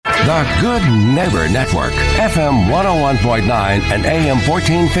The Good Neighbor Network, FM 101.9 and AM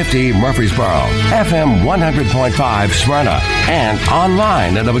 1450 Murfreesboro, FM 100.5 Smyrna, and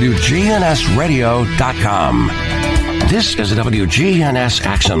online at WGNSradio.com. This is the WGNS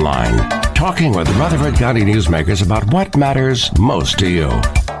Action Line, talking with Rutherford County newsmakers about what matters most to you.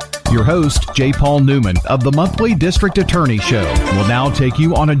 Your host, J. Paul Newman of the monthly District Attorney Show, will now take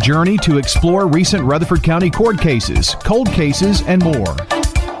you on a journey to explore recent Rutherford County court cases, cold cases, and more.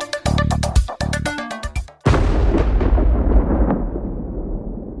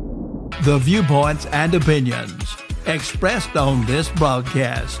 The viewpoints and opinions expressed on this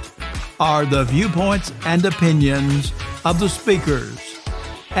broadcast are the viewpoints and opinions of the speakers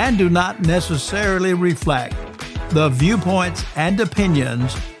and do not necessarily reflect the viewpoints and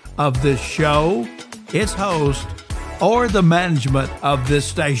opinions of this show, its host, or the management of this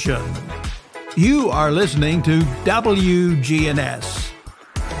station. You are listening to WGNS.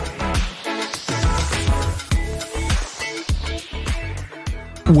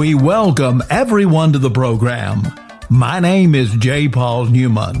 We welcome everyone to the program. My name is J. Paul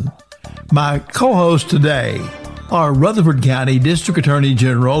Newman. My co-hosts today are Rutherford County District Attorney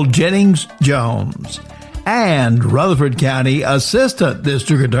General Jennings Jones and Rutherford County Assistant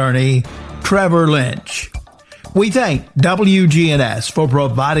District Attorney Trevor Lynch. We thank WGNS for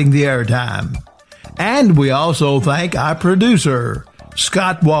providing the airtime. And we also thank our producer,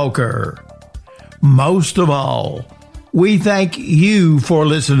 Scott Walker. Most of all, we thank you for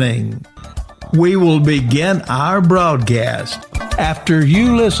listening. We will begin our broadcast after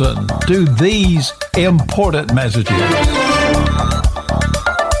you listen to these important messages.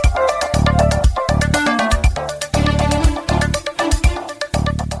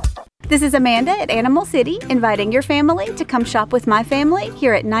 This is Amanda at Animal City, inviting your family to come shop with my family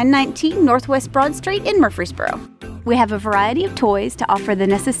here at 919 Northwest Broad Street in Murfreesboro. We have a variety of toys to offer the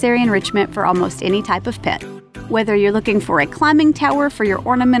necessary enrichment for almost any type of pet. Whether you're looking for a climbing tower for your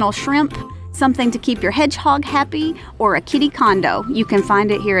ornamental shrimp, something to keep your hedgehog happy, or a kitty condo, you can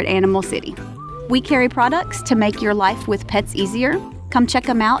find it here at Animal City. We carry products to make your life with pets easier. Come check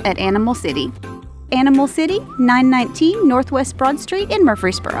them out at Animal City. Animal City, 919 Northwest Broad Street in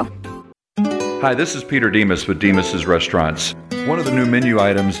Murfreesboro. Hi, this is Peter Demas with Demas's Restaurants. One of the new menu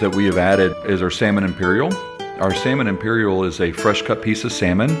items that we have added is our Salmon Imperial. Our Salmon Imperial is a fresh cut piece of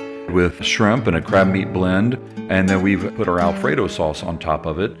salmon with shrimp and a crab meat blend, and then we've put our Alfredo sauce on top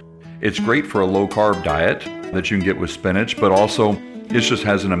of it. It's great for a low-carb diet that you can get with spinach, but also it just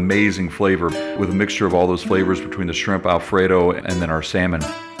has an amazing flavor with a mixture of all those flavors between the shrimp Alfredo and then our salmon.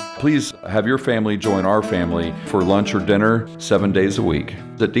 Please have your family join our family for lunch or dinner 7 days a week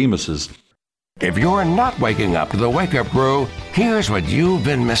at Demas's. If you're not waking up to the Wake Up Crew, here's what you've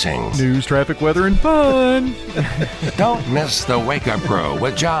been missing. News, traffic, weather, and fun. Don't miss the Wake Up Crew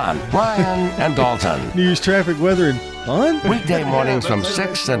with John, Brian, and Dalton. News, traffic, weather, and fun? Weekday mornings from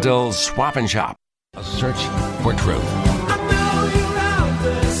 6 until Swap and Shop. A search for truth.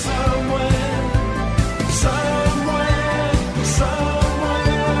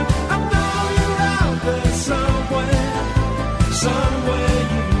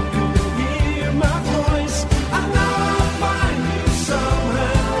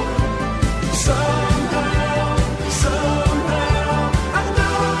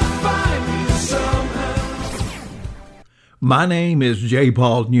 My name is J.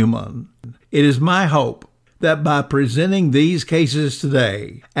 Paul Newman. It is my hope that by presenting these cases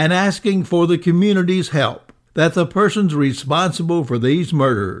today and asking for the community's help, that the persons responsible for these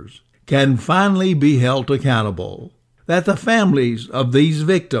murders can finally be held accountable, that the families of these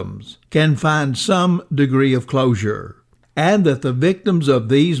victims can find some degree of closure, and that the victims of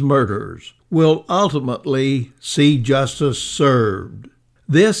these murders will ultimately see justice served.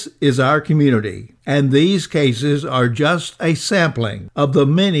 This is our community, and these cases are just a sampling of the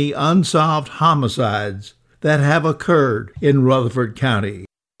many unsolved homicides that have occurred in Rutherford County.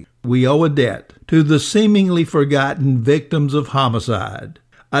 We owe a debt to the seemingly forgotten victims of homicide,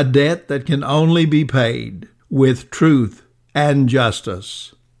 a debt that can only be paid with truth and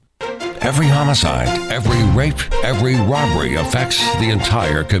justice. Every homicide, every rape, every robbery affects the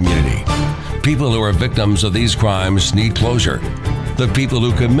entire community. People who are victims of these crimes need closure. The people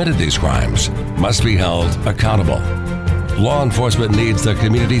who committed these crimes must be held accountable. Law enforcement needs the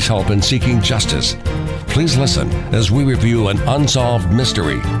community's help in seeking justice. Please listen as we review an unsolved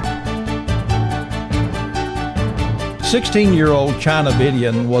mystery. 16-year-old China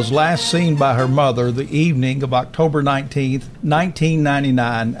Vidian was last seen by her mother the evening of October 19,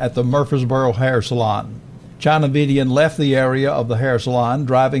 1999 at the Murfreesboro Hair Salon. China Vidian left the area of the hair salon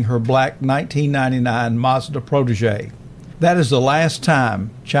driving her black 1999 Mazda Protege. That is the last time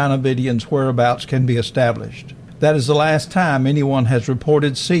China Vidian's whereabouts can be established. That is the last time anyone has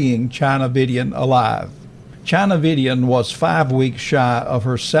reported seeing China Vidian alive. China Vidian was 5 weeks shy of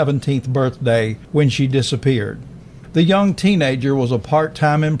her 17th birthday when she disappeared. The young teenager was a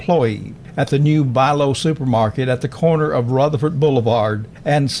part-time employee at the new Bilo supermarket at the corner of Rutherford Boulevard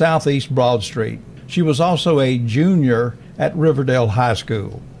and Southeast Broad Street. She was also a junior at Riverdale High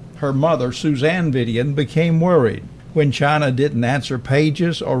School. Her mother, Suzanne Vidian, became worried when China didn't answer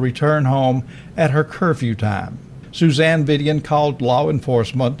pages or return home at her curfew time. Suzanne Vidian called law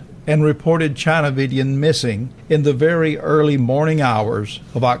enforcement and reported China Vidian missing in the very early morning hours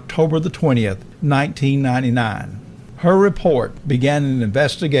of October the 20th, 1999. Her report began an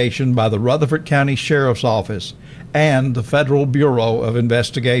investigation by the Rutherford County Sheriff's Office and the Federal Bureau of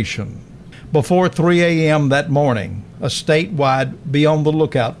Investigation. Before 3 a.m. that morning, a statewide Be on the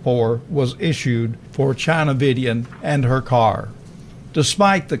Lookout for was issued for China Vidian and her car.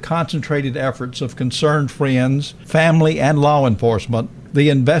 Despite the concentrated efforts of concerned friends, family, and law enforcement, the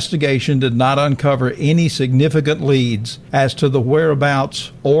investigation did not uncover any significant leads as to the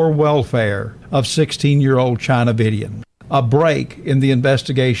whereabouts or welfare of 16-year-old China Vidian. A break in the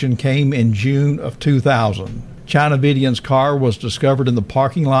investigation came in June of 2000. China Vidian's car was discovered in the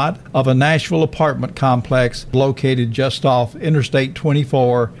parking lot of a Nashville apartment complex located just off Interstate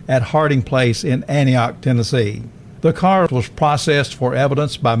 24 at Harding Place in Antioch, Tennessee. The car was processed for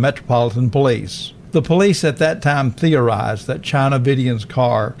evidence by Metropolitan Police. The police at that time theorized that China Vidian's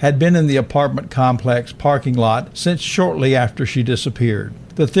car had been in the apartment complex parking lot since shortly after she disappeared.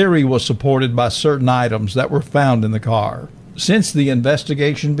 The theory was supported by certain items that were found in the car. Since the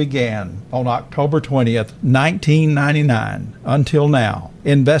investigation began on October 20th, 1999, until now,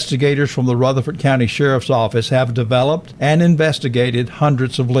 investigators from the Rutherford County Sheriff's Office have developed and investigated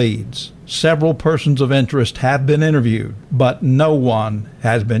hundreds of leads. Several persons of interest have been interviewed, but no one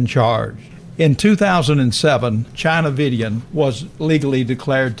has been charged. In 2007, China Vidian was legally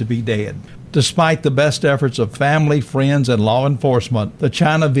declared to be dead. Despite the best efforts of family, friends, and law enforcement, the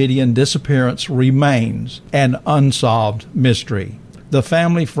China Vidian disappearance remains an unsolved mystery. The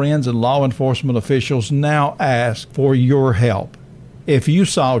family, friends, and law enforcement officials now ask for your help. If you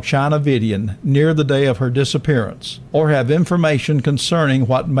saw China Vidian near the day of her disappearance or have information concerning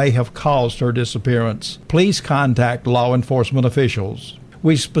what may have caused her disappearance, please contact law enforcement officials.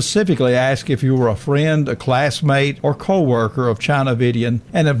 We specifically ask if you were a friend, a classmate, or co-worker of China Vidian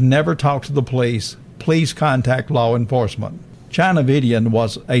and have never talked to the police, please contact law enforcement. China Vidian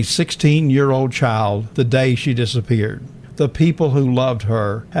was a 16-year-old child the day she disappeared. The people who loved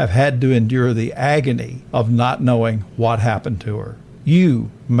her have had to endure the agony of not knowing what happened to her. You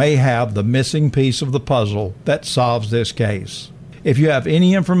may have the missing piece of the puzzle that solves this case. If you have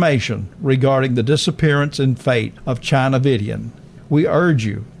any information regarding the disappearance and fate of China Vidian, we urge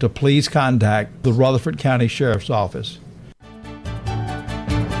you to please contact the Rutherford County Sheriff's Office.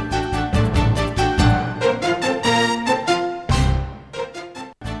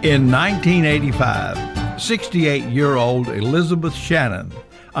 In 1985, 68-year-old Elizabeth Shannon,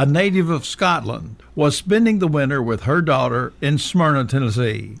 a native of Scotland, was spending the winter with her daughter in Smyrna,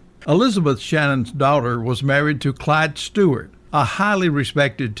 Tennessee. Elizabeth Shannon's daughter was married to Clyde Stewart, a highly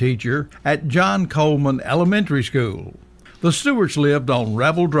respected teacher at John Coleman Elementary School. The Stewarts lived on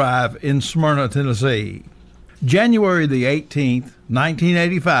Revel Drive in Smyrna, Tennessee. January the 18th,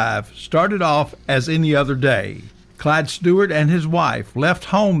 1985, started off as any other day. Clyde Stewart and his wife left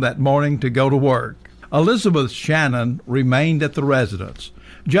home that morning to go to work. Elizabeth Shannon remained at the residence,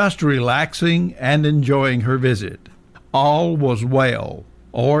 just relaxing and enjoying her visit. All was well,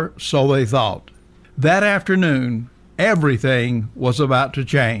 or so they thought. That afternoon, everything was about to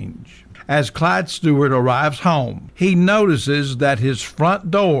change. As Clyde Stewart arrives home, he notices that his front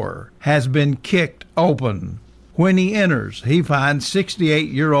door has been kicked open. When he enters, he finds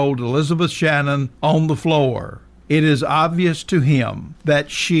 68-year-old Elizabeth Shannon on the floor. It is obvious to him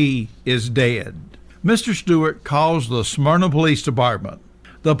that she is dead. Mr. Stewart calls the Smyrna Police Department.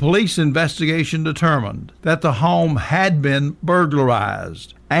 The police investigation determined that the home had been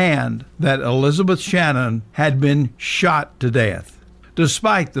burglarized and that Elizabeth Shannon had been shot to death.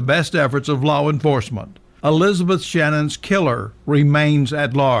 Despite the best efforts of law enforcement, Elizabeth Shannon's killer remains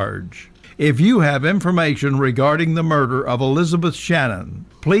at large. If you have information regarding the murder of Elizabeth Shannon,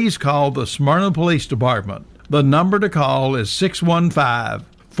 please call the Smyrna Police Department. The number to call is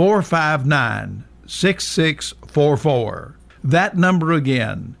 615-459-6644. That number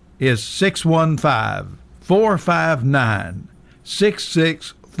again is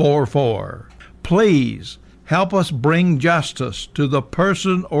 615-459-6644. Please help us bring justice to the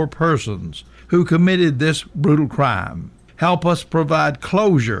person or persons who committed this brutal crime. help us provide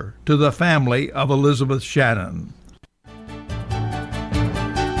closure to the family of Elizabeth Shannon.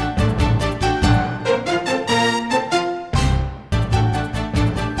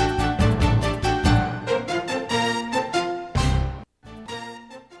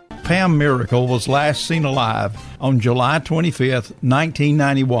 Pam Miracle was last seen alive on July 25,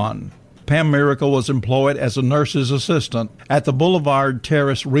 1991. Pam Miracle was employed as a nurse's assistant at the Boulevard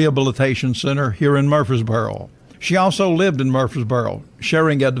Terrace Rehabilitation Center here in Murfreesboro. She also lived in Murfreesboro,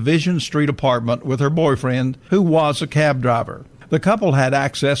 sharing a Division Street apartment with her boyfriend, who was a cab driver. The couple had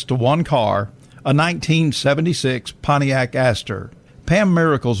access to one car, a 1976 Pontiac Astor. Pam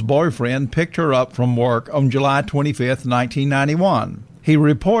Miracle's boyfriend picked her up from work on July 25, 1991. He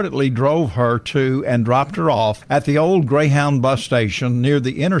reportedly drove her to and dropped her off at the old Greyhound bus station near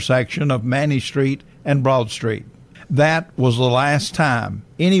the intersection of Manny Street and Broad Street. That was the last time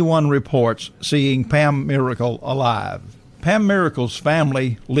anyone reports seeing Pam Miracle alive. Pam Miracle's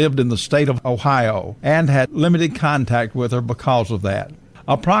family lived in the state of Ohio and had limited contact with her because of that.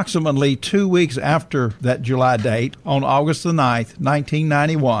 Approximately 2 weeks after that July date, on August the 9th,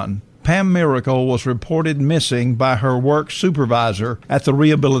 1991, Pam Miracle was reported missing by her work supervisor at the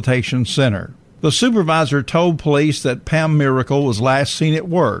rehabilitation center. The supervisor told police that Pam Miracle was last seen at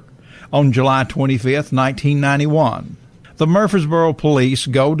work on July 25, 1991. The Murfreesboro police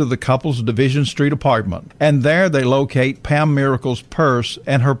go to the couple's Division Street apartment, and there they locate Pam Miracle's purse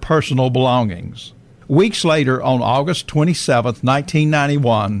and her personal belongings. Weeks later, on August 27,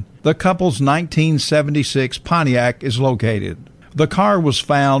 1991, the couple's 1976 Pontiac is located. The car was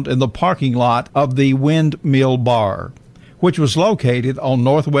found in the parking lot of the Windmill Bar, which was located on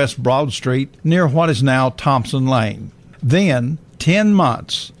Northwest Broad Street near what is now Thompson Lane. Then, 10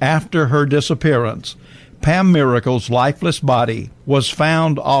 months after her disappearance, Pam Miracle's lifeless body was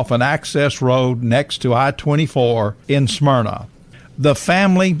found off an access road next to I-24 in Smyrna. The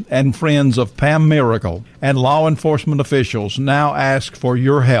family and friends of Pam Miracle and law enforcement officials now ask for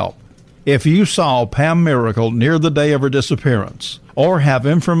your help. If you saw Pam Miracle near the day of her disappearance or have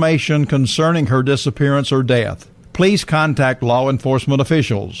information concerning her disappearance or death, please contact law enforcement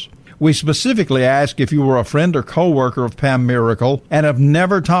officials. We specifically ask if you were a friend or co-worker of Pam Miracle and have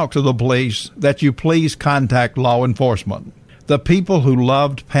never talked to the police that you please contact law enforcement. The people who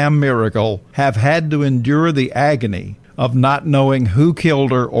loved Pam Miracle have had to endure the agony of not knowing who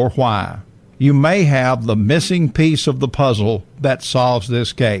killed her or why. You may have the missing piece of the puzzle that solves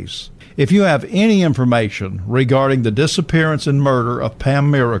this case. If you have any information regarding the disappearance and murder of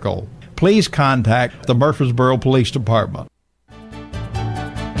Pam Miracle, please contact the Murfreesboro Police Department.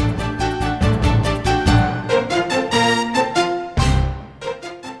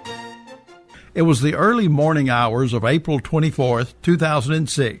 It was the early morning hours of April 24,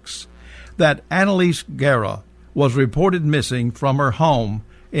 2006, that Annalise Guerra was reported missing from her home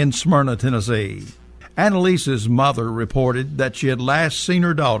in Smyrna, Tennessee. Annalise's mother reported that she had last seen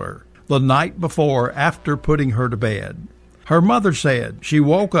her daughter the night before after putting her to bed. Her mother said she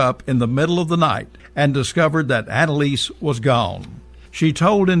woke up in the middle of the night and discovered that Annalise was gone. She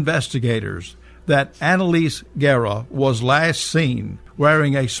told investigators that Annalise Guerra was last seen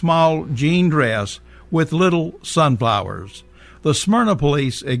wearing a small jean dress with little sunflowers. The Smyrna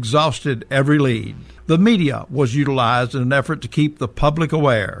police exhausted every lead. The media was utilized in an effort to keep the public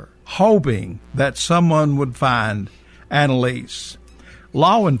aware, hoping that someone would find Annalise.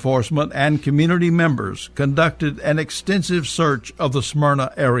 Law enforcement and community members conducted an extensive search of the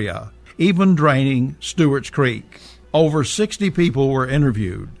Smyrna area, even draining Stewart's Creek. Over 60 people were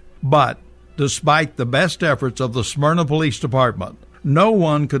interviewed, but despite the best efforts of the Smyrna Police Department, no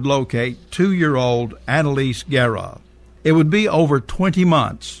one could locate 2-year-old Annalise Guerra. It would be over 20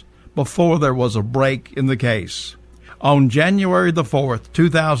 months before there was a break in the case. On January the 4th,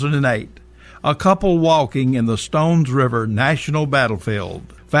 2008, a couple walking in the Stones River National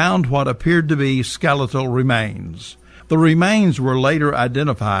Battlefield found what appeared to be skeletal remains. The remains were later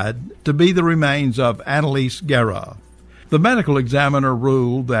identified to be the remains of Annalise Guerra. The medical examiner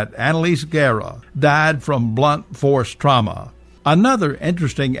ruled that Annalise Guerra died from blunt force trauma. Another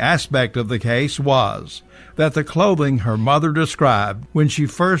interesting aspect of the case was that the clothing her mother described when she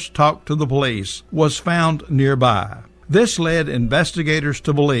first talked to the police was found nearby. This led investigators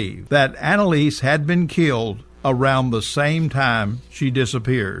to believe that Annalise had been killed around the same time she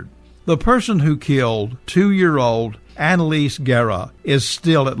disappeared. The person who killed 2-year-old Annalise Guerra is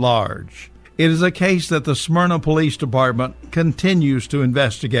still at large. It is a case that the Smyrna Police Department continues to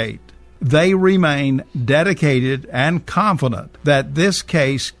investigate. They remain dedicated and confident that this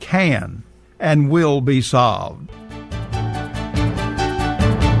case can and will be solved.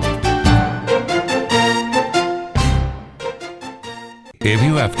 If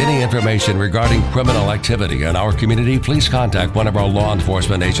you have any information regarding criminal activity in our community, please contact one of our law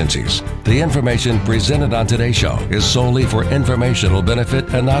enforcement agencies. The information presented on today's show is solely for informational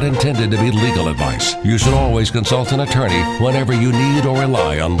benefit and not intended to be legal advice. You should always consult an attorney whenever you need or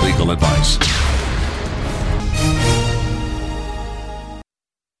rely on legal advice.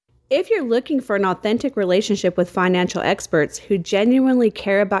 If you're looking for an authentic relationship with financial experts who genuinely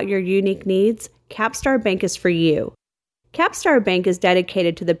care about your unique needs, Capstar Bank is for you. Capstar Bank is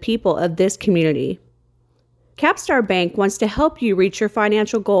dedicated to the people of this community. Capstar Bank wants to help you reach your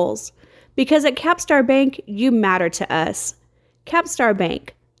financial goals, because at Capstar Bank, you matter to us. Capstar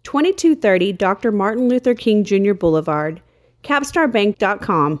Bank, 2230 Dr. Martin Luther King Jr. Boulevard,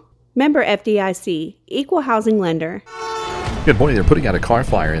 capstarbank.com. Member FDIC, Equal Housing Lender. Good morning. They're putting out a car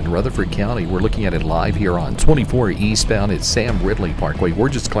fire in Rutherford County. We're looking at it live here on 24 eastbound at Sam Ridley Parkway. We're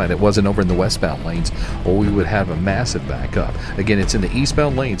just glad it wasn't over in the westbound lanes, or we would have a massive backup. Again, it's in the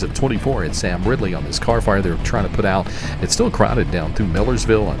eastbound lanes of 24 at Sam Ridley on this car fire they're trying to put out. It's still crowded down through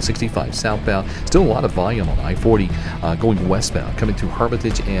Millersville on 65 southbound. Still a lot of volume on I-40 going westbound, coming through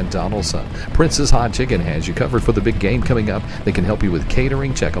Hermitage and Donaldson. Prince's Hot Chicken has you covered for the big game coming up. They can help you with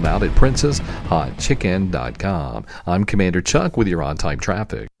catering. Check them out at princeshotchicken.com. I'm Commander Chuck with your on-time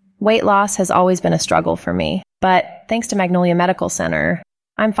traffic. Weight loss has always been a struggle for me, but thanks to Magnolia Medical Center,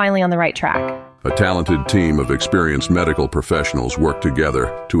 I'm finally on the right track. A talented team of experienced medical professionals work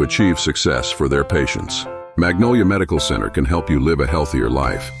together to achieve success for their patients. Magnolia Medical Center can help you live a healthier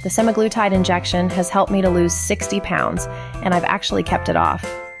life. The semaglutide injection has helped me to lose 60 pounds, and I've actually kept it off.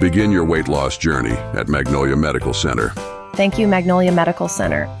 Begin your weight loss journey at Magnolia Medical Center. Thank you, Magnolia Medical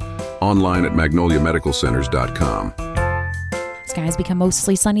Center. Online at magnoliamedicalcenters.com. Skies become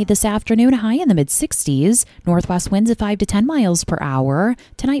mostly sunny this afternoon, high in the mid-60s. Northwest winds at 5 to 10 miles per hour.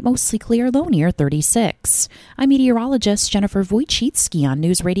 Tonight, mostly clear, low near 36. I'm meteorologist Jennifer Wojcicki on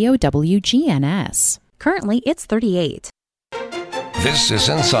News Radio WGNS. Currently, it's 38. This is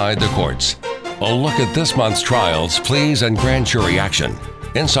Inside the Courts. A look at this month's trials, pleas, and grand jury action.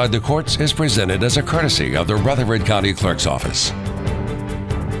 Inside the Courts is presented as a courtesy of the Rutherford County Clerk's Office.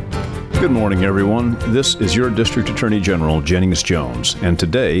 Good morning, everyone. This is your District Attorney General, Jennings Jones, and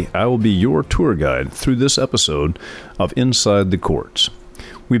today I will be your tour guide through this episode of Inside the Courts.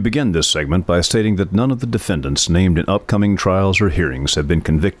 We begin this segment by stating that none of the defendants named in upcoming trials or hearings have been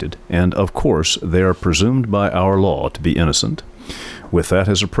convicted, and of course, they are presumed by our law to be innocent. With that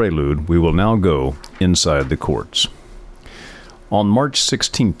as a prelude, we will now go inside the courts. On March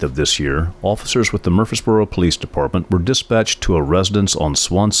 16th of this year, officers with the Murfreesboro Police Department were dispatched to a residence on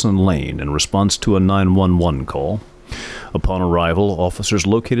Swanson Lane in response to a 911 call. Upon arrival, officers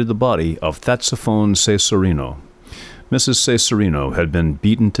located the body of Thatsafone Cesarino. Mrs. Cesarino had been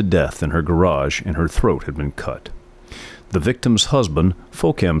beaten to death in her garage and her throat had been cut. The victim's husband,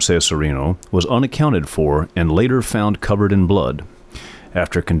 Fokem Cesarino, was unaccounted for and later found covered in blood.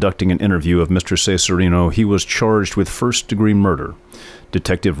 After conducting an interview of Mr. Cesarino, he was charged with first-degree murder.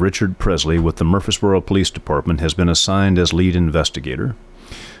 Detective Richard Presley with the Murfreesboro Police Department has been assigned as lead investigator.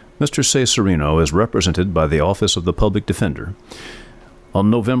 Mr. Cesarino is represented by the Office of the Public Defender. On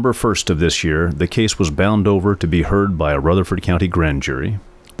November 1st of this year, the case was bound over to be heard by a Rutherford County grand jury.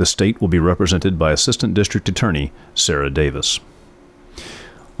 The state will be represented by Assistant District Attorney Sarah Davis.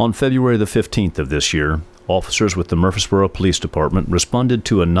 On February the 15th of this year, officers with the Murfreesboro Police Department responded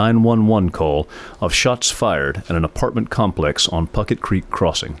to a 911 call of shots fired at an apartment complex on Puckett Creek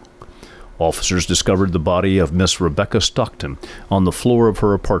Crossing. Officers discovered the body of Miss Rebecca Stockton on the floor of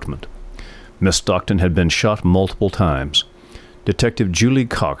her apartment. Miss Stockton had been shot multiple times. Detective Julie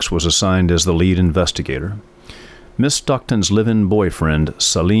Cox was assigned as the lead investigator. Miss Stockton's live-in boyfriend,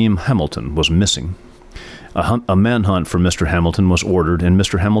 Salim Hamilton, was missing. A manhunt for Mr. Hamilton was ordered, and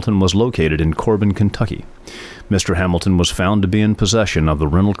Mr. Hamilton was located in Corbin, Kentucky. Mr. Hamilton was found to be in possession of the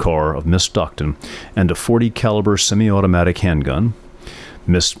rental car of Miss Stockton and a .40 caliber semi-automatic handgun.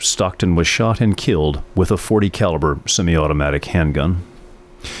 Miss Stockton was shot and killed with a .40 caliber semi-automatic handgun.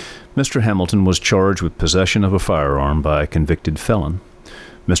 Mr. Hamilton was charged with possession of a firearm by a convicted felon.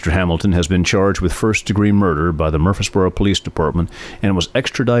 Mr. Hamilton has been charged with first-degree murder by the Murfreesboro Police Department and was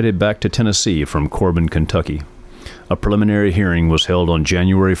extradited back to Tennessee from Corbin, Kentucky. A preliminary hearing was held on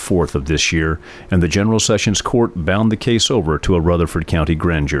January 4th of this year, and the General Sessions Court bound the case over to a Rutherford County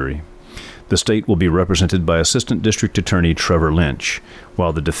grand jury. The state will be represented by Assistant District Attorney Trevor Lynch,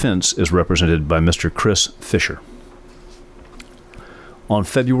 while the defense is represented by Mr. Chris Fisher. On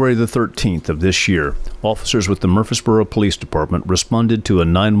February the 13th of this year, officers with the Murfreesboro Police Department responded to a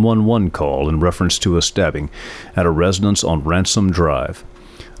 911 call in reference to a stabbing at a residence on Ransom Drive.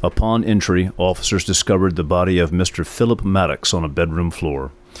 Upon entry, officers discovered the body of Mr. Philip Maddox on a bedroom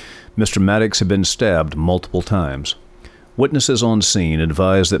floor. Mr. Maddox had been stabbed multiple times. Witnesses on scene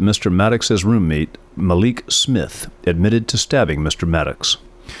advised that Mr. Maddox's roommate, Malik Smith, admitted to stabbing Mr. Maddox.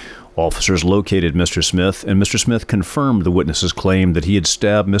 Officers located Mr. Smith, and Mr. Smith confirmed the witnesses' claim that he had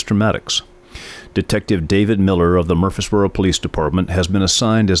stabbed Mr. Maddox. Detective David Miller of the Murfreesboro Police Department has been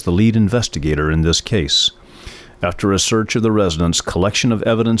assigned as the lead investigator in this case. After a search of the residence, collection of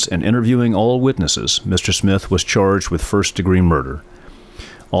evidence, and interviewing all witnesses, Mr. Smith was charged with first-degree murder.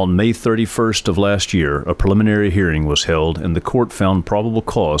 On May 31st of last year, a preliminary hearing was held, and the court found probable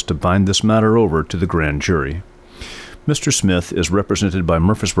cause to bind this matter over to the grand jury. Mr. Smith is represented by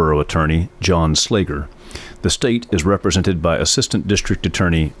Murfreesboro attorney John Slager. The state is represented by Assistant District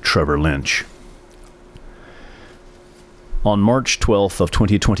Attorney Trevor Lynch. On March 12th of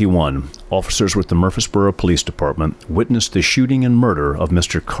 2021, officers with the Murfreesboro Police Department witnessed the shooting and murder of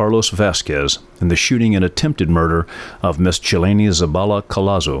Mr. Carlos Vasquez and the shooting and attempted murder of Ms. Chileni Zabala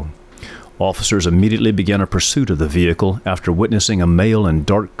Calazo. Officers immediately began a pursuit of the vehicle after witnessing a male in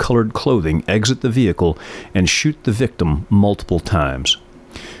dark-colored clothing exit the vehicle and shoot the victim multiple times.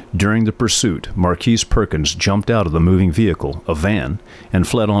 During the pursuit, Marquise Perkins jumped out of the moving vehicle, a van, and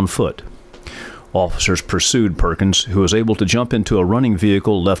fled on foot. Officers pursued Perkins, who was able to jump into a running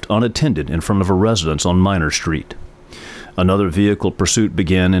vehicle left unattended in front of a residence on Minor Street. Another vehicle pursuit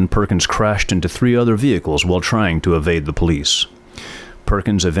began, and Perkins crashed into 3 other vehicles while trying to evade the police.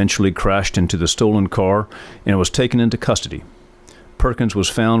 Perkins eventually crashed into the stolen car and was taken into custody. Perkins was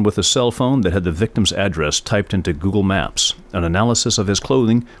found with a cell phone that had the victim's address typed into Google Maps. An analysis of his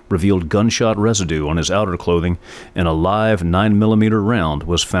clothing revealed gunshot residue on his outer clothing, and a live 9mm round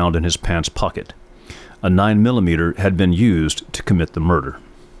was found in his pants pocket. A 9mm had been used to commit the murder.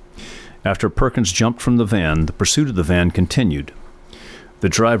 After Perkins jumped from the van, the pursuit of the van continued. The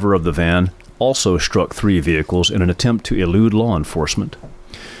driver of the van also struck 3 vehicles in an attempt to elude law enforcement.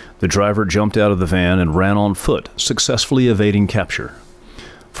 The driver jumped out of the van and ran on foot, successfully evading capture.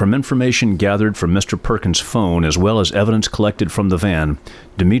 From information gathered from Mr. Perkins' phone as well as evidence collected from the van,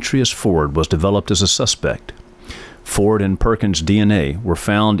 Demetrius Ford was developed as a suspect. Ford and Perkins' DNA were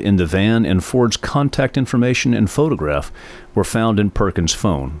found in the van, and Ford's contact information and photograph were found in Perkins'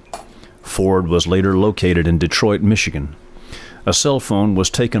 phone. Ford was later located in Detroit, Michigan. A cell phone was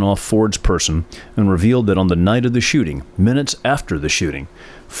taken off Ford's person and revealed that on the night of the shooting, minutes after the shooting,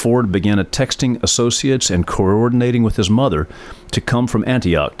 Ford began texting associates and coordinating with his mother to come from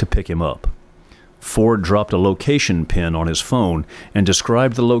Antioch to pick him up. Ford dropped a location pin on his phone and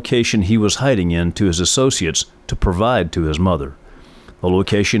described the location he was hiding in to his associates to provide to his mother. The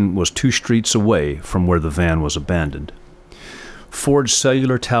location was 2 streets away from where the van was abandoned. Ford's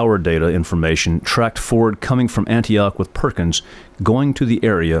cellular tower data information tracked Ford coming from Antioch with Perkins, going to the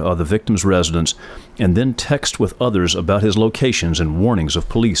area of the victim's residence, and then text with others about his locations and warnings of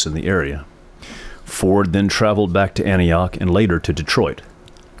police in the area. Ford then traveled back to Antioch and later to Detroit.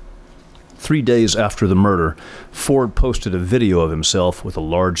 3 days after the murder, Ford posted a video of himself with a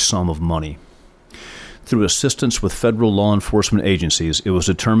large sum of money. Through assistance with federal law enforcement agencies, it was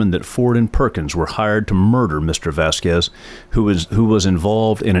determined that Ford and Perkins were hired to murder Mr. Vasquez, who was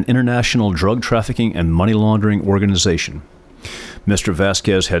involved in an international drug trafficking and money laundering organization. Mr.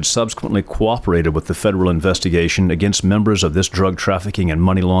 Vasquez had subsequently cooperated with the federal investigation against members of this drug trafficking and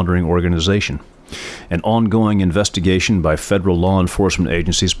money laundering organization. An ongoing investigation by federal law enforcement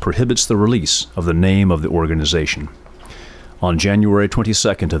agencies prohibits the release of the name of the organization. On January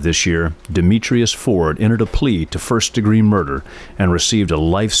 22nd of this year, Demetrius Ford entered a plea to first-degree murder and received a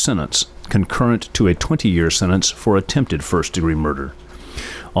life sentence concurrent to a 20-year sentence for attempted first-degree murder.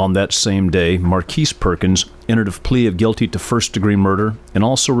 On that same day, Marquise Perkins entered a plea of guilty to first-degree murder and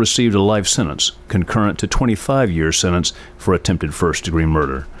also received a life sentence concurrent to 25-year sentence for attempted first-degree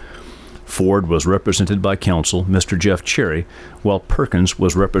murder. Ford was represented by counsel Mr. Jeff Cherry, while Perkins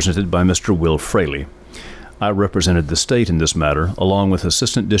was represented by Mr. Will Fraley. I represented the state in this matter, along with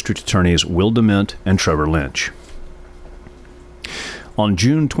Assistant District Attorneys Will Dement and Trevor Lynch. On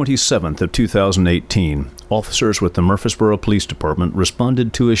June 27th of 2018, officers with the Murfreesboro Police Department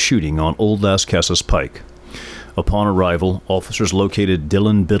responded to a shooting on Old Las Casas Pike. Upon arrival, officers located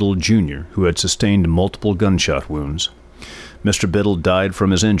Dylan Biddle Jr., who had sustained multiple gunshot wounds. Mr. Biddle died from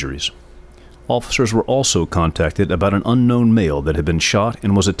his injuries. Officers were also contacted about an unknown male that had been shot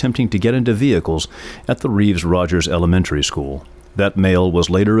and was attempting to get into vehicles at the Reeves Rogers Elementary School. That male was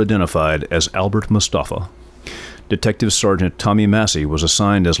later identified as Albert Mustafa. Detective Sergeant Tommy Massey was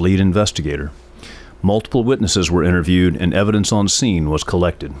assigned as lead investigator. Multiple witnesses were interviewed and evidence on scene was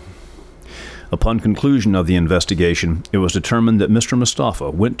collected. Upon conclusion of the investigation, it was determined that Mr. Mustafa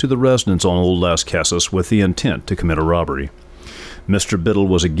went to the residence on Old Las Casas with the intent to commit a robbery. Mr. Biddle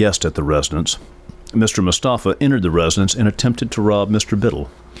was a guest at the residence. Mr. Mustafa entered the residence and attempted to rob Mr. Biddle.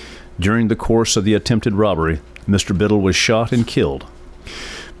 During the course of the attempted robbery, Mr. Biddle was shot and killed.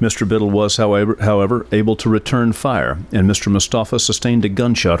 Mr. Biddle was, however, able to return fire, and Mr. Mustafa sustained a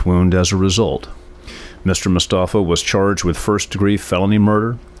gunshot wound as a result. Mr. Mustafa was charged with first-degree felony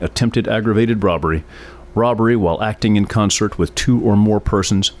murder, attempted aggravated robbery, robbery while acting in concert with 2 or more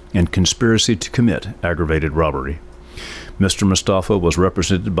persons, and conspiracy to commit aggravated robbery. Mr. Mustafa was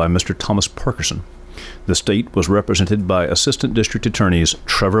represented by Mr. Thomas Parkerson. The state was represented by Assistant District Attorneys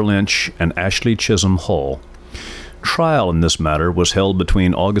Trevor Lynch and Ashley Chisholm Hall. Trial in this matter was held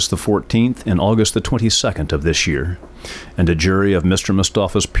between August the 14th and August the 22nd of this year, and a jury of Mr.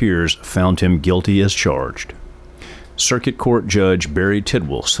 Mustafa's peers found him guilty as charged. Circuit Court Judge Barry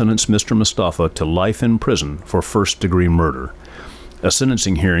Tidwell sentenced Mr. Mustafa to life in prison for first-degree murder. A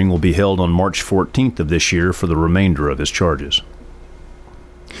sentencing hearing will be held on March 14th of this year for the remainder of his charges.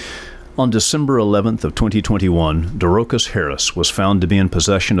 On December 11th of 2021, Dorocas Harris was found to be in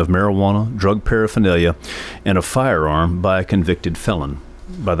possession of marijuana, drug paraphernalia, and a firearm by a convicted felon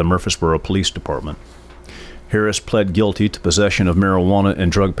by the Murfreesboro Police Department. Harris pled guilty to possession of marijuana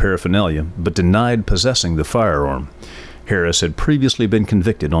and drug paraphernalia, but denied possessing the firearm. Harris had previously been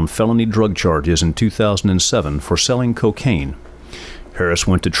convicted on felony drug charges in 2007 for selling cocaine. Harris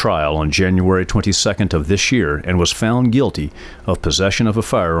went to trial on January 22nd of this year and was found guilty of possession of a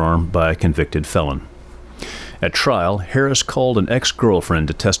firearm by a convicted felon. At trial, Harris called an ex-girlfriend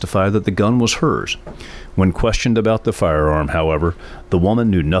to testify that the gun was hers. When questioned about the firearm, however, the woman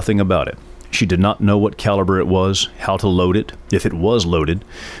knew nothing about it. She did not know what caliber it was, how to load it, if it was loaded,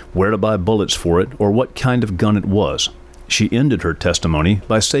 where to buy bullets for it, or what kind of gun it was. She ended her testimony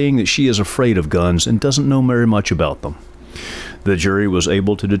by saying that she is afraid of guns and doesn't know very much about them. The jury was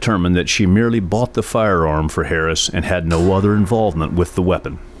able to determine that she merely bought the firearm for Harris and had no other involvement with the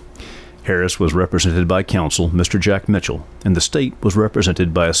weapon. Harris was represented by counsel Mr. Jack Mitchell, and the state was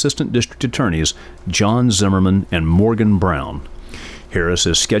represented by Assistant District Attorneys John Zimmerman and Morgan Brown. Harris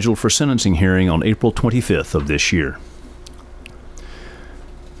is scheduled for sentencing hearing on April 25th of this year.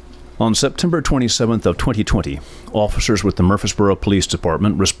 On September 27th of 2020, officers with the Murfreesboro Police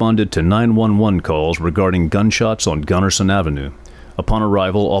Department responded to 911 calls regarding gunshots on Gunnarsson Avenue. Upon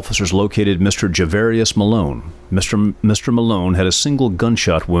arrival, officers located Mr. Javarius Malone. Mr. Malone had a single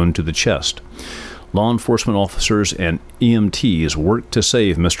gunshot wound to the chest. Law enforcement officers and EMTs worked to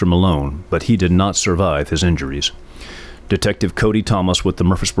save Mr. Malone, but he did not survive his injuries. Detective Cody Thomas with the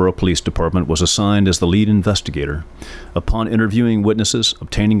Murfreesboro Police Department was assigned as the lead investigator. Upon interviewing witnesses,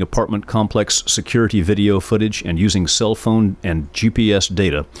 obtaining apartment complex security video footage, and using cell phone and GPS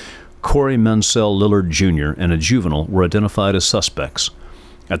data, Corey Mansell Lillard Jr. and a juvenile were identified as suspects.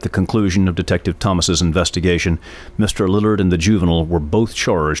 At the conclusion of Detective Thomas's investigation, Mr. Lillard and the juvenile were both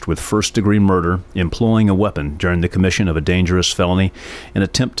charged with first-degree murder, employing a weapon during the commission of a dangerous felony, and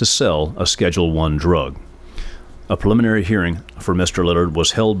attempt to sell a Schedule I drug. A preliminary hearing for Mr. Lillard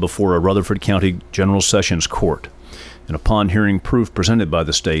was held before a Rutherford County General Sessions Court, and upon hearing proof presented by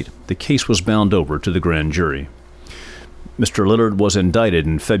the state, the case was bound over to the grand jury. Mr. Lillard was indicted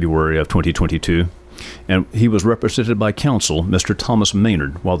in February of 2022, and he was represented by counsel Mr. Thomas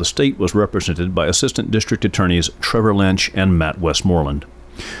Maynard, while the state was represented by Assistant District Attorneys Trevor Lynch and Matt Westmoreland.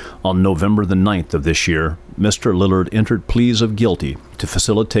 On November the 9th of this year, Mr. Lillard entered pleas of guilty to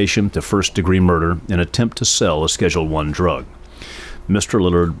facilitation to first-degree murder and attempt to sell a Schedule I drug. Mr.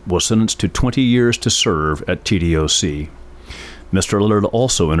 Lillard was sentenced to 20 years to serve at TDOC. Mr. Lillard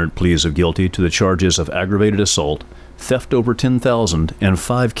also entered pleas of guilty to the charges of aggravated assault, theft over $10,000, and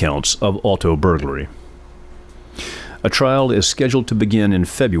 5 counts of auto burglary. A trial is scheduled to begin in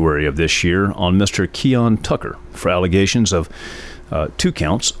February of this year on Mr. Keon Tucker for allegations of 2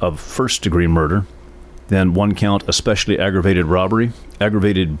 counts of first-degree murder, then 1 count especially aggravated robbery,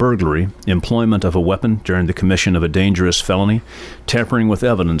 aggravated burglary, employment of a weapon during the commission of a dangerous felony, tampering with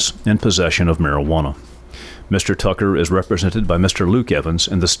evidence, and possession of marijuana. Mr. Tucker is represented by Mr. Luke Evans,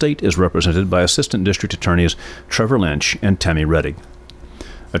 and the state is represented by Assistant District Attorneys Trevor Lynch and Tammy Reddig.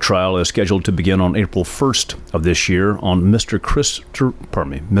 A trial is scheduled to begin on April 1st of this year on Mr. Chris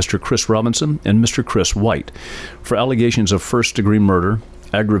Robinson and Mr. Chris White for allegations of first-degree murder,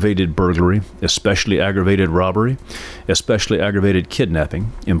 aggravated burglary, especially aggravated robbery, especially aggravated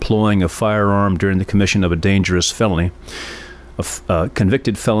kidnapping, employing a firearm during the commission of a dangerous felony, a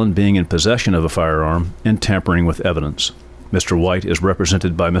convicted felon being in possession of a firearm, and tampering with evidence. Mr. White is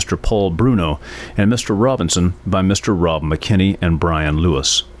represented by Mr. Paul Bruno and Mr. Robinson by Mr. Rob McKinney and Brian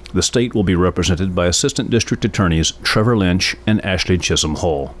Lewis. The state will be represented by Assistant District Attorneys Trevor Lynch and Ashley Chisholm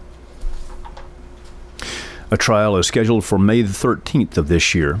Hull. A trial is scheduled for May the 13th of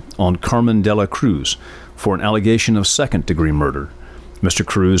this year on Carmen de la Cruz for an allegation of second-degree murder. Mr.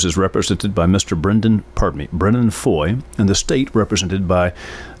 Cruz is represented by Brendan Foy, and the state represented by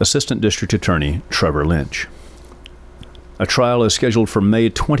Assistant District Attorney Trevor Lynch. A trial is scheduled for May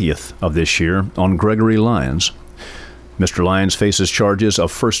 20th of this year on Gregory Lyons. Mr. Lyons faces charges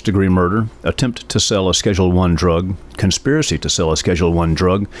of first-degree murder, attempt to sell a Schedule I drug, conspiracy to sell a Schedule I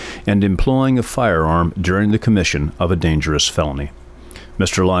drug, and employing a firearm during the commission of a dangerous felony.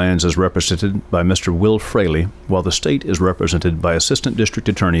 Mr. Lyons is represented by Mr. Will Fraley, while the state is represented by Assistant District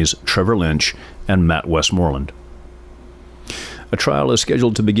Attorneys Trevor Lynch and Matt Westmoreland. A trial is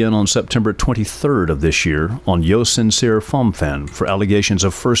scheduled to begin on September 23rd of this year on Yo Sincere Fomfan for allegations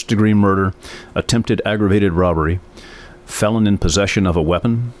of first-degree murder, attempted aggravated robbery, felon in possession of a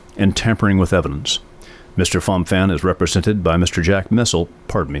weapon, and tampering with evidence. Mr. Fomfan is represented by Mr. Jack Mitchell,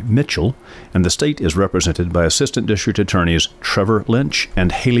 and the state is represented by Assistant District Attorneys Trevor Lynch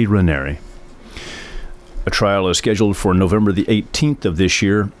and Haley Ranieri. A trial is scheduled for November the 18th of this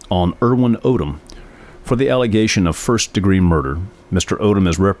year on Erwin Odom for the allegation of first-degree murder. Mr. Odom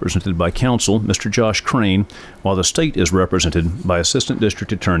is represented by counsel Mr. Josh Crane, while the state is represented by Assistant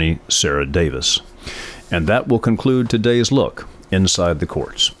District Attorney Sarah Davis. And that will conclude today's look inside the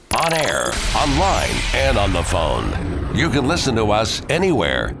courts. On air, online, and on the phone. You can listen to us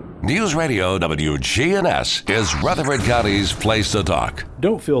anywhere. News Radio WGNS is Rutherford County's place to talk.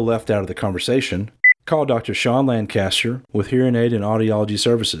 Don't feel left out of the conversation. Call Dr. Sean Lancaster with Hearing Aid and Audiology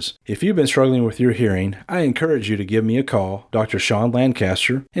Services. If you've been struggling with your hearing, I encourage you to give me a call, Dr. Sean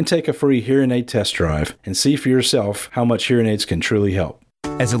Lancaster, and take a free hearing aid test drive and see for yourself how much hearing aids can truly help.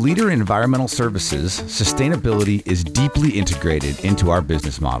 As a leader in environmental services, sustainability is deeply integrated into our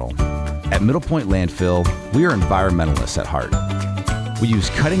business model. At Middle Point Landfill, we are environmentalists at heart. We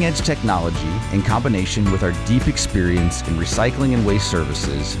use cutting-edge technology in combination with our deep experience in recycling and waste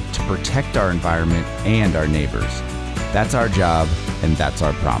services to protect our environment and our neighbors. That's our job, and that's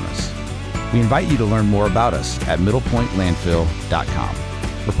our promise. We invite you to learn more about us at middlepointlandfill.com.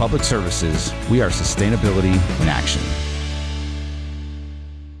 For public services, we are sustainability in action.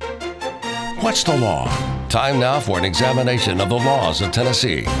 What's the law? Time now for an examination of the laws of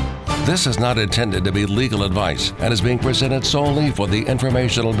Tennessee. This is not intended to be legal advice and is being presented solely for the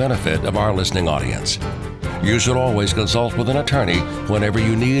informational benefit of our listening audience. You should always consult with an attorney whenever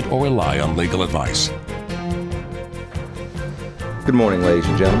you need or rely on legal advice. Good morning, ladies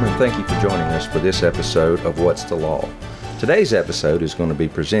and gentlemen. Thank you for joining us for this episode of What's the Law? Today's episode is going to be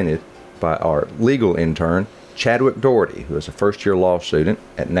presented by our legal intern, Chadwick Doherty, who is a first-year law student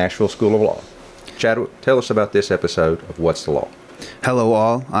at Nashville School of Law. Chadwick, tell us about this episode of What's the Law? Hello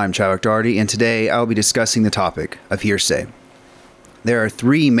all, I'm Chadwick Doherty, and today I'll be discussing the topic of hearsay. There are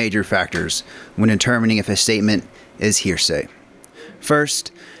three major factors when determining if a statement is hearsay.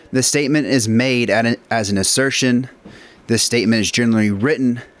 First, the statement is made as an assertion. This statement is generally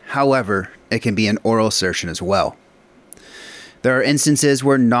written, however, it can be an oral assertion as well. There are instances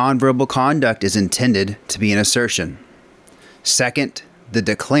where nonverbal conduct is intended to be an assertion. Second, the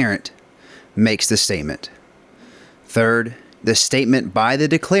declarant makes the statement. Third, the statement by the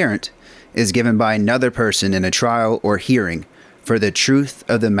declarant is given by another person in a trial or hearing for the truth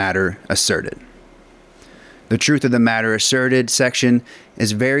of the matter asserted. The truth of the matter asserted section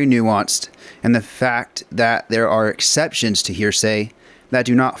is very nuanced, and the fact that there are exceptions to hearsay that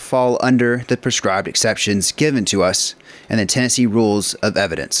do not fall under the prescribed exceptions given to us in the Tennessee Rules of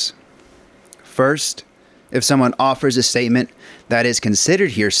Evidence. First, if someone offers a statement that is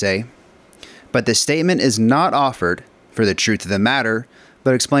considered hearsay, but the statement is not offered for the truth of the matter,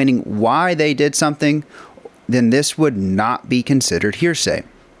 but explaining why they did something, then this would not be considered hearsay.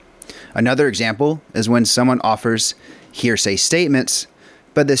 Another example is when someone offers hearsay statements,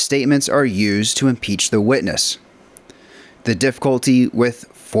 but the statements are used to impeach the witness. The difficulty with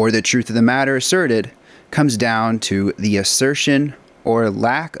for the truth of the matter asserted comes down to the assertion or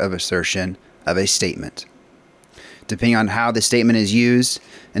lack of assertion of a statement. Depending on how the statement is used,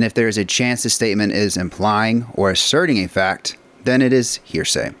 and if there is a chance the statement is implying or asserting a fact, then it is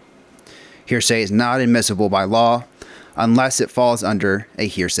hearsay. Hearsay is not admissible by law unless it falls under a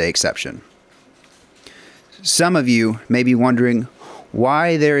hearsay exception. Some of you may be wondering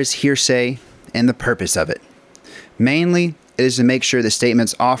why there is hearsay and the purpose of it. Mainly, it is to make sure the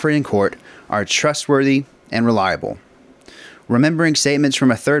statements offered in court are trustworthy and reliable. Remembering statements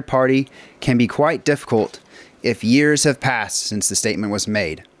from a third party can be quite difficult if years have passed since the statement was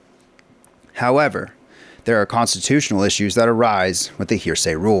made. However, there are constitutional issues that arise with the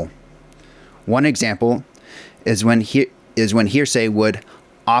hearsay rule. One example is when hearsay would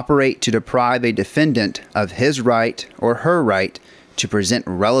operate to deprive a defendant of his right or her right to present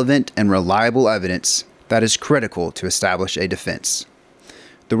relevant and reliable evidence that is critical to establish a defense.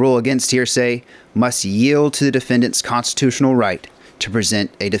 The rule against hearsay must yield to the defendant's constitutional right to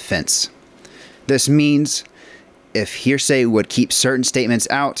present a defense. This means if hearsay would keep certain statements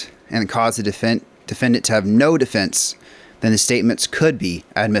out and cause the defendant to have no defense, then the statements could be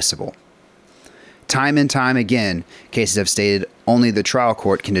admissible. Time and time again, cases have stated only the trial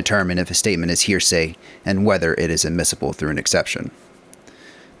court can determine if a statement is hearsay and whether it is admissible through an exception.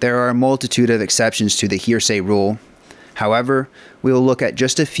 There are a multitude of exceptions to the hearsay rule. However, we will look at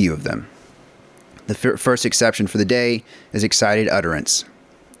just a few of them. The first exception for the day is excited utterance.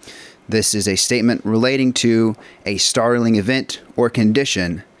 This is a statement relating to a startling event or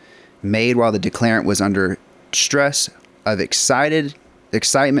condition made while the declarant was under stress of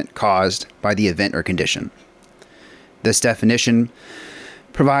excitement caused by the event or condition. This definition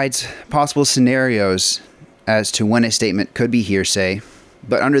provides possible scenarios as to when a statement could be hearsay,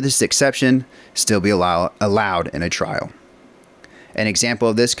 but under this exception, still be allowed in a trial. An example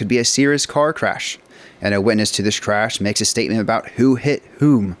of this could be a serious car crash, and a witness to this crash makes a statement about who hit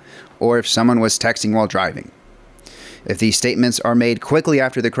whom, or if someone was texting while driving. If these statements are made quickly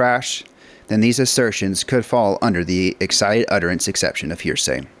after the crash, then these assertions could fall under the excited utterance exception of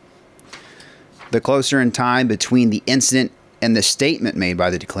hearsay. The closer in time between the incident and the statement made by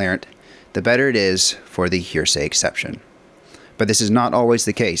the declarant, the better it is for the hearsay exception. But this is not always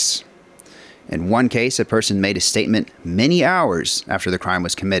the case. In one case, a person made a statement many hours after the crime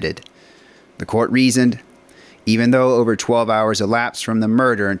was committed. The court reasoned, even though over 12 hours elapsed from the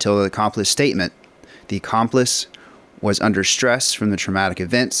murder until the accomplice's statement, the accomplice was under stress from the traumatic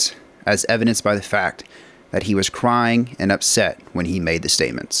events, as evidenced by the fact that he was crying and upset when he made the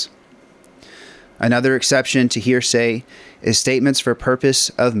statements. Another exception to hearsay is statements for purpose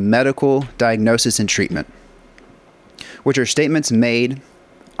of medical diagnosis and treatment, which are statements made,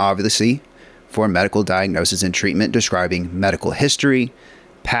 obviously, for medical diagnosis and treatment describing medical history,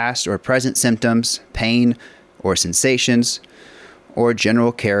 past or present symptoms, pain or sensations, or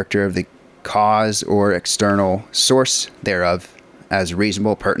general character of the cause or external source thereof as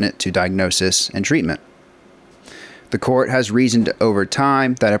reasonable, pertinent to diagnosis and treatment. The court has reasoned over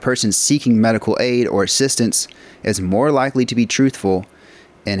time that a person seeking medical aid or assistance is more likely to be truthful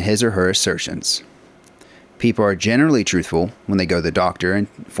in his or her assertions. People are generally truthful when they go to the doctor and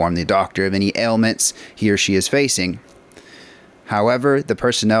inform the doctor of any ailments he or she is facing. However, the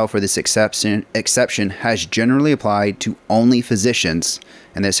personnel for this exception has generally applied to only physicians,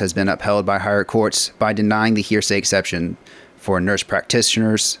 and this has been upheld by higher courts by denying the hearsay exception for nurse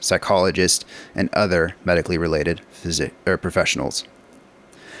practitioners, psychologists, and other medically related professionals.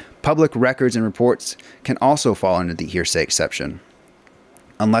 Public records and reports can also fall under the hearsay exception.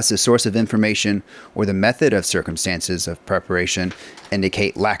 Unless the source of information or the method of circumstances of preparation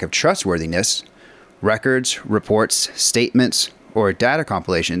indicate lack of trustworthiness, records, reports, statements, or data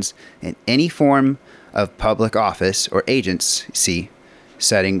compilations in any form of public office or agency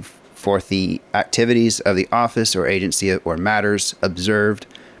setting forth the activities of the office or agency or matters observed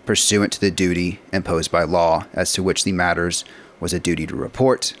pursuant to the duty imposed by law as to which the matters was a duty to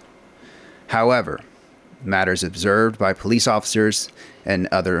report. However, matters observed by police officers and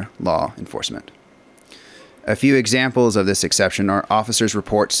other law enforcement. A few examples of this exception are officers'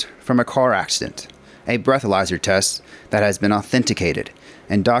 reports from a car accident, a breathalyzer test that has been authenticated,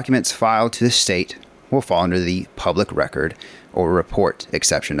 and documents filed to the state will fall under the public record or report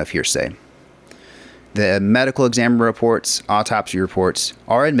exception of hearsay. The medical examiner reports, autopsy reports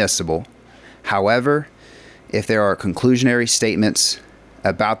are admissible. However, if there are conclusionary statements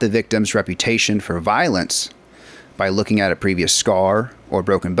about the victim's reputation for violence by looking at a previous scar or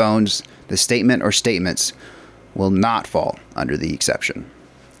broken bones, the statement or statements will not fall under the exception.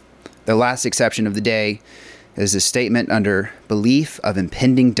 The last exception of the day is a statement under belief of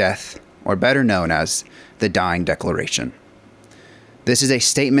impending death, or better known as the dying declaration. This is a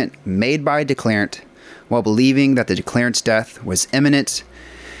statement made by a declarant while believing that the declarant's death was imminent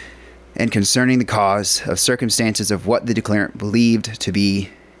and concerning the cause of circumstances of what the declarant believed to be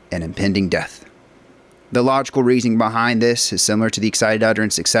an impending death. The logical reasoning behind this is similar to the excited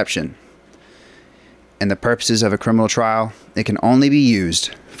utterance exception. In the purposes of a criminal trial, it can only be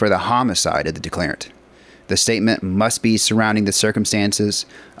used for the homicide of the declarant. The statement must be surrounding the circumstances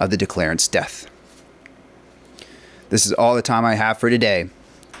of the declarant's death. This is all the time I have for today.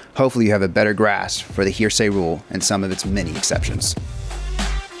 Hopefully you have a better grasp for the hearsay rule and some of its many exceptions.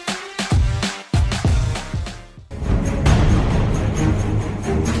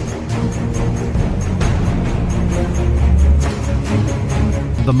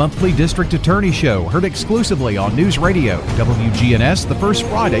 the monthly District Attorney Show, heard exclusively on News Radio WGNS the first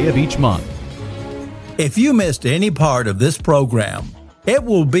Friday of each month. If you missed any part of this program, it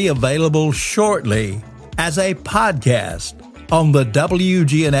will be available shortly as a podcast on the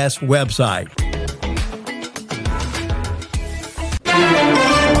WGNS website.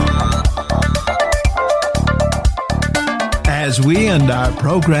 As we end our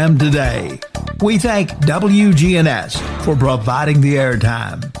program today, we thank WGNS for providing the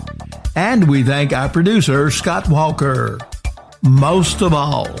airtime. And we thank our producer, Scott Walker. Most of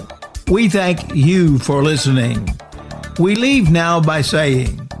all, we thank you for listening. We leave now by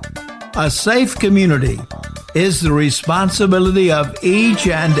saying, a safe community is the responsibility of each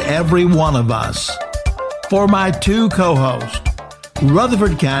and every one of us. For my two co-hosts,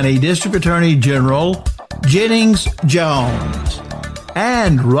 Rutherford County District Attorney General Jennings Jones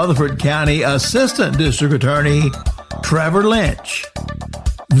and Rutherford County Assistant District Attorney Trevor Lynch.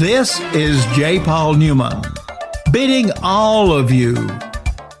 This is J. Paul Newman, bidding all of you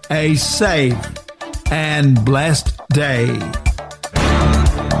a safe and blessed day.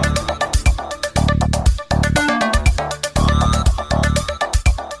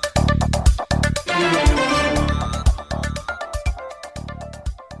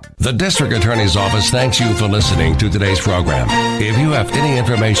 The District Attorney's Office thanks you for listening to today's program. If you have any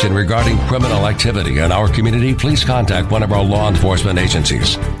information regarding criminal activity in our community, please contact one of our law enforcement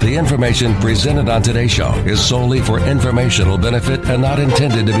agencies. The information presented on today's show is solely for informational benefit and not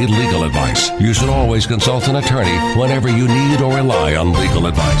intended to be legal advice. You should always consult an attorney whenever you need or rely on legal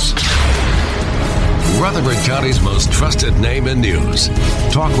advice. Rutherford County's most trusted name in news.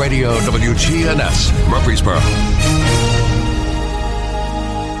 Talk Radio WGNS, Murfreesboro.